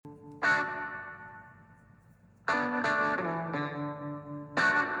Good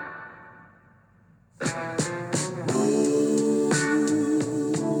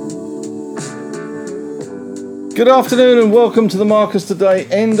afternoon and welcome to the Marcus Today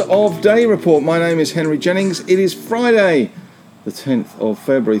End of Day Report. My name is Henry Jennings. It is Friday, the 10th of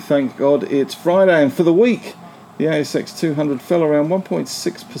February. Thank God it's Friday. And for the week, the ASX 200 fell around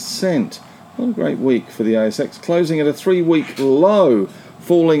 1.6%. Not a great week for the ASX, closing at a 3-week low,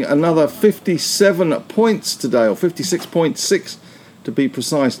 falling another 57 points today, or 56.6 to be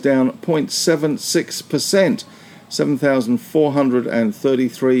precise, down 0.76%,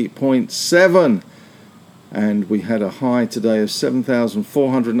 7,433.7. And we had a high today of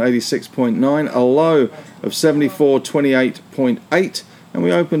 7,486.9, a low of 7428.8, and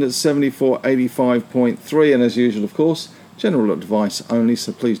we opened at 7485.3. And as usual, of course, general advice only,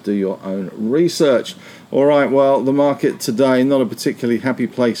 so please do your own research. All right, well, the market today, not a particularly happy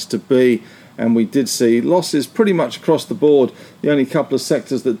place to be, and we did see losses pretty much across the board. The only couple of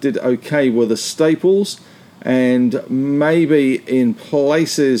sectors that did okay were the staples, and maybe in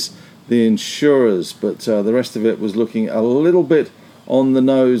places the insurers, but the rest of it was looking a little bit on the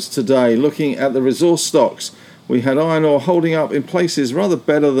nose today. Looking at the resource stocks, we had iron ore holding up in places rather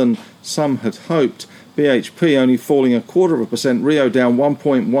better than some had hoped. BHP only falling 0.25%, Rio down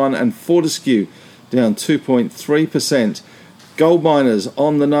 1.1%, and Fortescue down 2.3%. Gold miners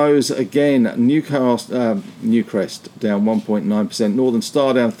on the nose again. Newcrest down 1.9%, Northern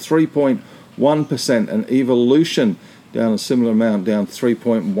Star down 3.1%, and Evolution down a similar amount, down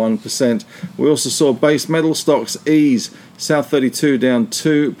 3.1%. We also saw base metal stocks ease. South32 down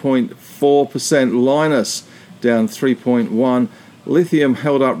 2.4%. Lynas down 3.1%. Lithium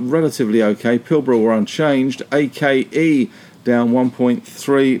held up relatively okay. Pilbara were unchanged. AKE down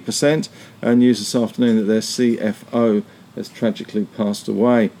 1.3%. News this afternoon that their CFO has tragically passed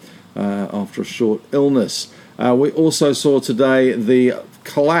away after a short illness. We also saw today the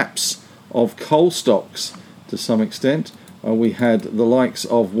collapse of coal stocks. To some extent, we had the likes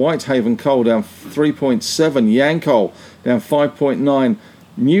of Whitehaven Coal down 3.7%, Yancoal down 5.9%,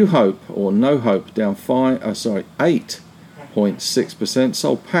 New Hope or No Hope down 8.6%.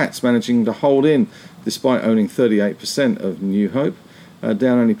 Soul Patts managing to hold in despite owning 38% of New Hope,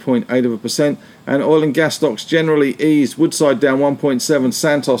 down only 0.8%. And oil and gas stocks generally eased. Woodside down 1.7%,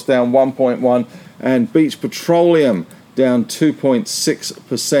 Santos down 1.1%, and Beach Petroleum down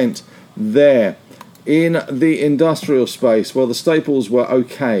 2.6% there. In the industrial space, well, the staples were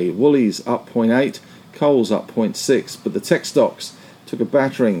okay. Woolies up 0.8%, Coles up 0.6%, but the tech stocks took a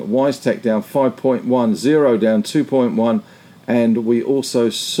battering. WiseTech down 5.1%, Xero down 2.1%, and we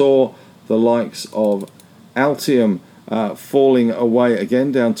also saw the likes of Altium falling away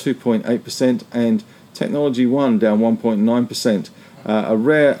again, down 2.8%, and Technology One down 1.9%. A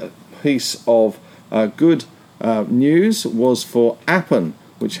rare piece of good news was for Appen,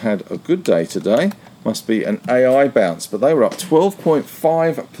 which had a good day today. Must be an AI bounce, but they were up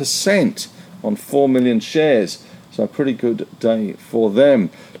 12.5% on 4 million shares. So a pretty good day for them.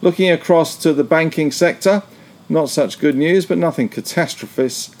 Looking across to the banking sector, not such good news, but nothing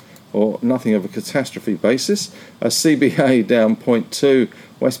catastrophic or nothing of a catastrophe basis. CBA down 0.2%,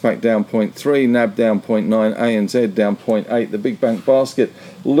 Westpac down 0.3%, NAB down 0.9%, ANZ down 0.8%. The big bank basket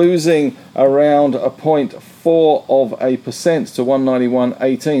losing around 0.4% to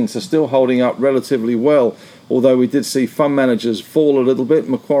 191.18, so still holding up relatively well, although we did see fund managers fall a little bit.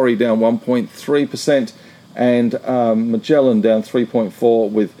 Macquarie down 1.3%, and Magellan down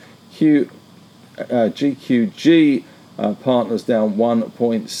 3.4%, with GQG Partners down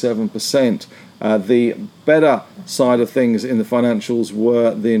 1.7%. The better side of things in the financials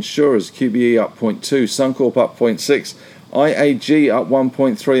were the insurers. QBE up 0.2%, Suncorp up 0.6%, IAG up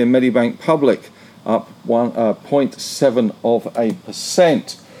 1.3%, and Medibank Public up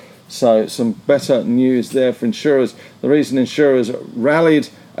 0.7%. So some better news there for insurers. The reason insurers rallied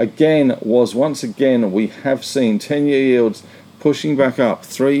again was, once again, we have seen 10-year yields pushing back up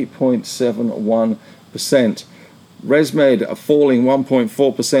 3.71%. ResMed are falling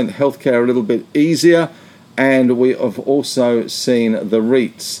 1.4%, healthcare a little bit easier, and we have also seen the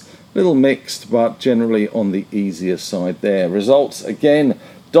REITs. A little mixed, but generally on the easier side there. Results, again,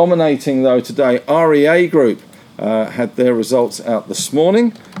 dominating though today. REA Group had their results out this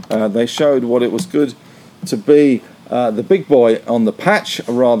morning. They showed what it was good to be the big boy on the patch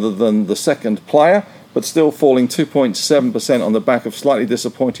rather than the second player, but still falling 2.7% on the back of slightly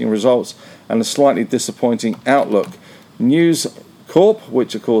disappointing results and a slightly disappointing outlook. News Corp,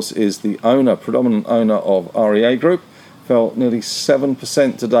 which of course is the predominant owner of REA Group, fell nearly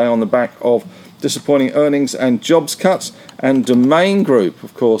 7% today on the back of disappointing earnings and jobs cuts. And Domain Group,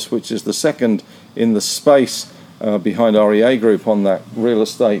 of course, which is the second in the space behind REA Group on that real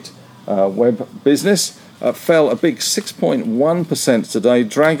estate web business, fell a big 6.1% today,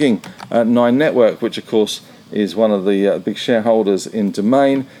 dragging Nine Network, which of course is one of the big shareholders in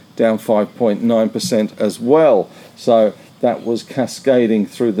Domain, down 5.9% as well. So that was cascading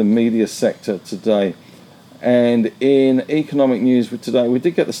through the media sector today. And in economic news today, we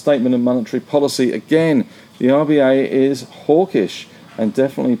did get the statement of monetary policy. Again, the RBA is hawkish and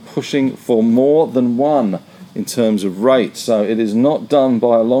definitely pushing for more than one in terms of rates. So it is not done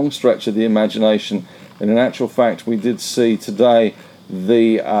by a long stretch of the imagination. And in actual fact, we did see today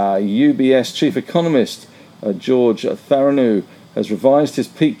the UBS chief economist, George Tharanou, has revised his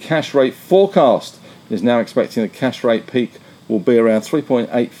peak cash rate forecast. He is now expecting the cash rate peak will be around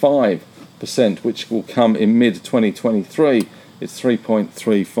 3.85%, which will come in mid-2023. It's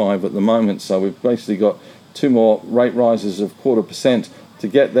 3.35 at the moment, so we've basically got two more rate rises of 0.25% to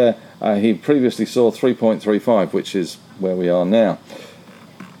get there. He previously saw 3.35, which is where we are now.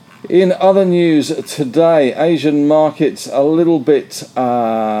 In other news today, Asian markets a little bit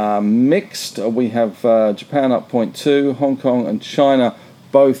mixed. We have Japan up 0.2, Hong Kong and China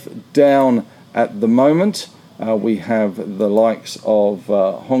both down at the moment. We have the likes of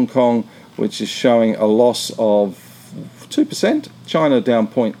Hong Kong, which is showing a loss of 2%, China down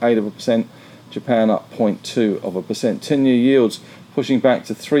 0.8%, Japan up 0.2%. 10-year yields pushing back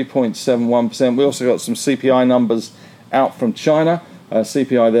to 3.71%. We also got some CPI numbers out from China.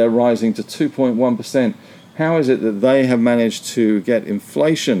 CPI there rising to 2.1%. How is it that they have managed to get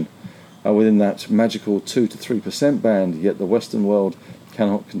inflation within that magical 2 to 3% band, yet the Western world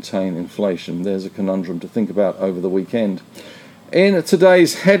cannot contain inflation? There's a conundrum to think about over the weekend. In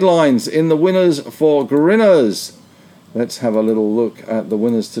today's headlines, in the winners for Grinners, let's have a little look at the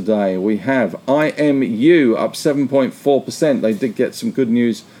winners today. We have IMU up 7.4%. They did get some good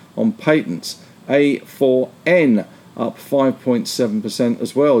news on patents. A4N up 5.7%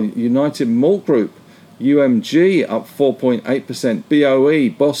 as well. United Malt Group, UMG up 4.8%. BOE,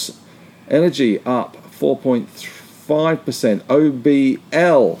 Boss Energy up 4.5%.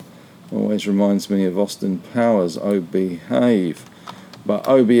 OBL, always reminds me of Austin Powers, Oh Behave. But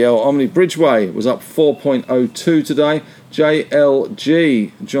OBL, Omni Bridgeway, was up 4.02 today.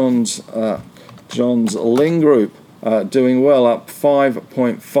 JLG, John's Ling Group, doing well, up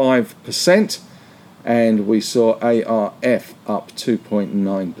 5.5%. And we saw ARF up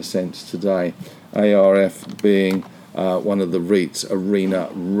 2.9% today. ARF being one of the REITs, Arena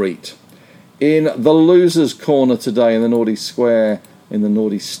REIT. In the losers' corner today in the Naughty Square, in the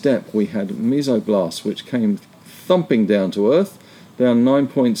Naughty Step, we had Mesoblast, which came thumping down to earth, down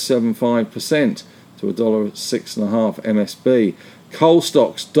 9.75% to $1.65 MSB. Coal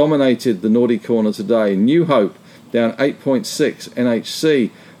stocks dominated the Naughty corner today. New Hope down 8.6, NHC.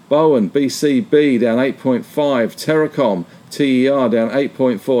 Bowen, BCB down 8.5, Terracom, TER down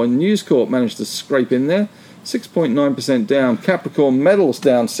 8.4, and News Corp managed to scrape in there, 6.9% down. Capricorn Metals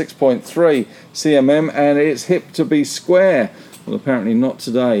down 6.3, CMM, and it's hip to be square. Well, apparently not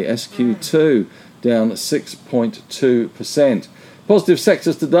today. SQ2 down 6.2%. Positive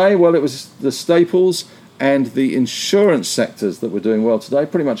sectors today, well, it was the staples and the insurance sectors that were doing well today.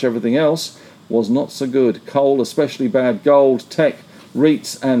 Pretty much everything else was not so good. Coal, especially bad. Gold, tech,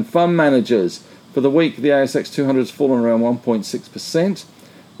 REITs and fund managers. For the week, the ASX 200 has fallen around 1.6%.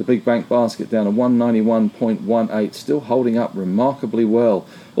 The big bank basket down to 191.18, still holding up remarkably well.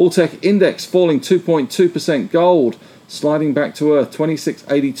 All Tech Index falling 2.2%. Gold sliding back to earth,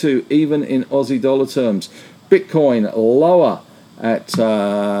 26.82, even in Aussie dollar terms. Bitcoin lower at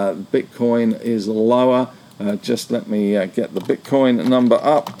Bitcoin is lower. Just let me get the Bitcoin number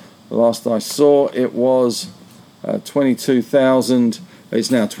up. The last I saw, it was 22,000.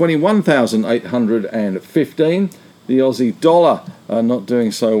 It's now 21,815. The Aussie dollar not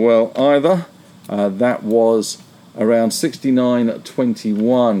doing so well either. That was around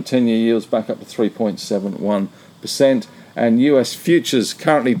 69.21. 10-year yields back up to 3.71%. And US futures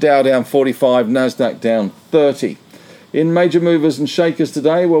currently Dow down 45, Nasdaq down 30. In major movers and shakers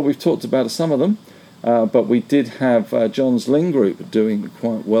today, well, we've talked about some of them, but we did have John's Ling Group doing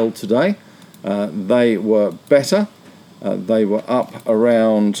quite well today. They were better. They were up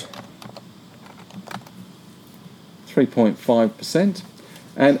around 3.5%.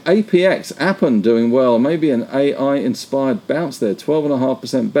 And APX, Appen, doing well. Maybe an AI-inspired bounce there,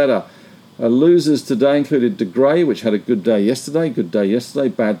 12.5% better. Losers today included De Grey, which had a good day yesterday,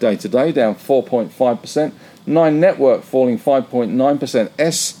 bad day today, down 4.5%. Nine Network falling 5.9%.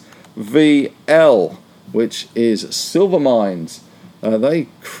 SVL, which is Silver Mines, They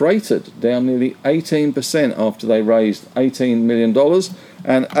cratered, down nearly 18% after they raised $18 million.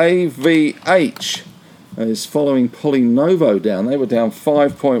 And AVH is following PolyNovo down. They were down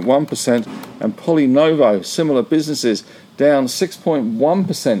 5.1%, and PolyNovo, similar businesses, down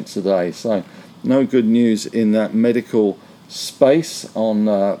 6.1% today. So no good news in that medical space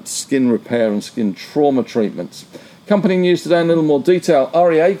on skin repair and skin trauma treatments. Company news today in a little more detail.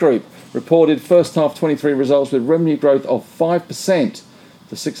 REA Group reported first half 23 results with revenue growth of 5%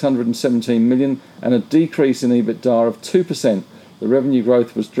 to 617 million and a decrease in EBITDA of 2%. The revenue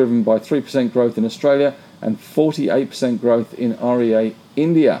growth was driven by 3% growth in Australia and 48% growth in REA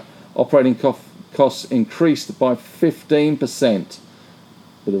India. Operating costs increased by 15%.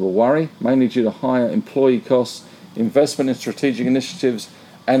 Bit of a worry, mainly due to higher employee costs, investment in strategic initiatives,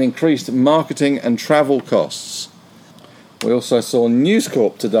 and increased marketing and travel costs. We also saw News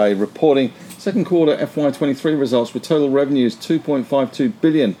Corp today reporting second quarter FY23 results with total revenues 2.52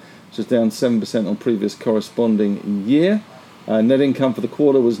 billion, which is down 7% on previous corresponding year. Net income for the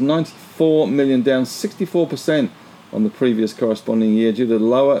quarter was 94 million, down 64% on the previous corresponding year due to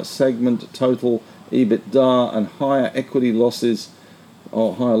lower segment total EBITDA and higher equity losses,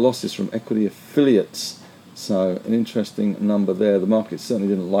 or higher losses from equity affiliates. So an interesting number there. The market certainly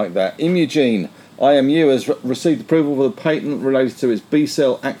didn't like that. Imugene, IMU, has received approval for the patent related to its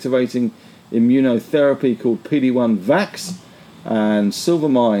B-cell activating immunotherapy called PD-1 Vax. And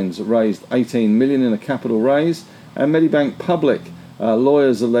Silvermines raised 18 million in a capital raise. And Medibank Public,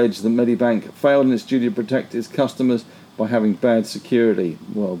 lawyers allege that Medibank failed in its duty to protect its customers by having bad security.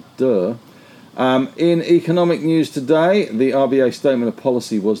 Well, duh. In economic news today, the RBA statement of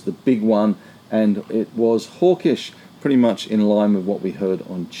policy was the big one, and it was hawkish, pretty much in line with what we heard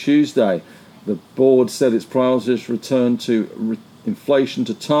on Tuesday. The board said its priorities return to inflation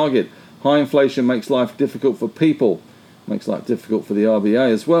to target. High inflation makes life difficult for people, makes life difficult for the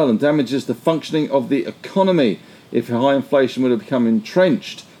RBA as well, and damages the functioning of the economy. If high inflation would have become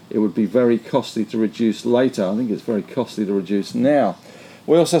entrenched, it would be very costly to reduce later. I think it's very costly to reduce now.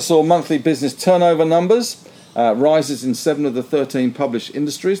 We also saw monthly business turnover numbers, rises in 7 of the 13 published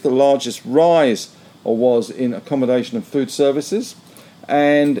industries. The largest rise was in accommodation and food services.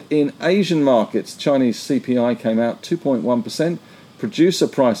 And in Asian markets, Chinese CPI came out 2.1%. Producer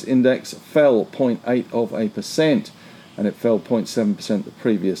price index fell 0.8%, and it fell 0.7% the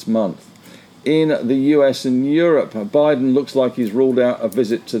previous month. In the US and Europe, Biden looks like he's ruled out a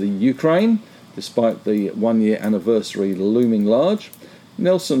visit to the Ukraine, despite the one-year anniversary looming large.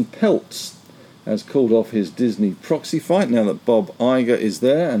 Nelson Peltz has called off his Disney proxy fight now that Bob Iger is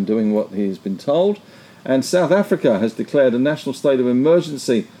there and doing what he's been told. And South Africa has declared a national state of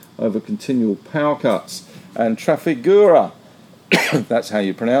emergency over continual power cuts. And Trafigura, that's how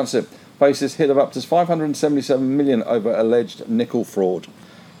you pronounce it, faces hit of up to 577 million over alleged nickel fraud.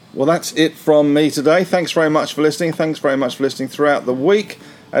 Well, that's it from me today. Thanks very much for listening. Thanks very much for listening throughout the week.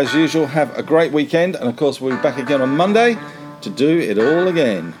 As usual, have a great weekend. And, of course, we'll be back again on Monday to do it all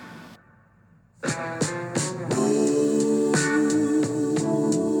again.